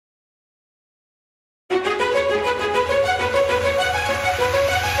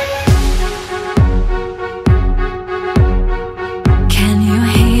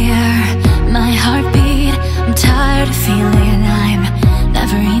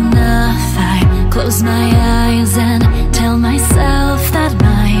close my eyes and tell myself that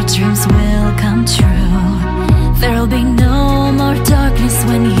my dreams will come true. There'll be no more darkness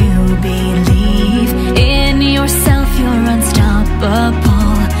when you believe in yourself. You're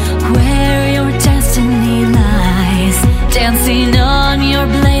unstoppable. Where your destiny lies, dancing on your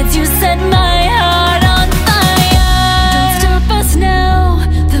blades, you set my heart on fire. Don't stop us now,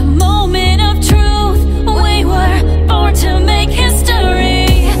 the moment of truth. We were born to make history.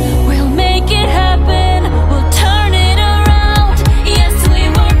 We'll make it happen, we'll turn it around. Yes, we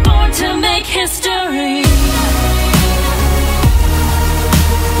were born to make history.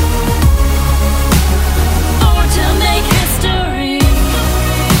 Born to make history.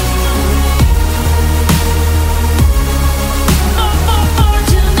 Born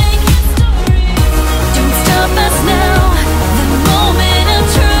to make history. Don't stop us now, the moment of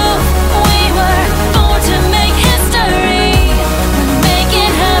truth. We were born to make history. We'll make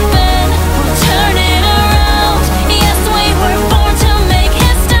it happen, we'll turn it around. Yes, we were born to make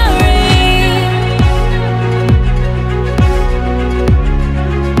history.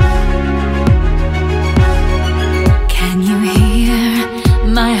 Can you hear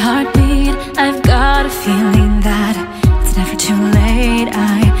my heartbeat? I've got a feeling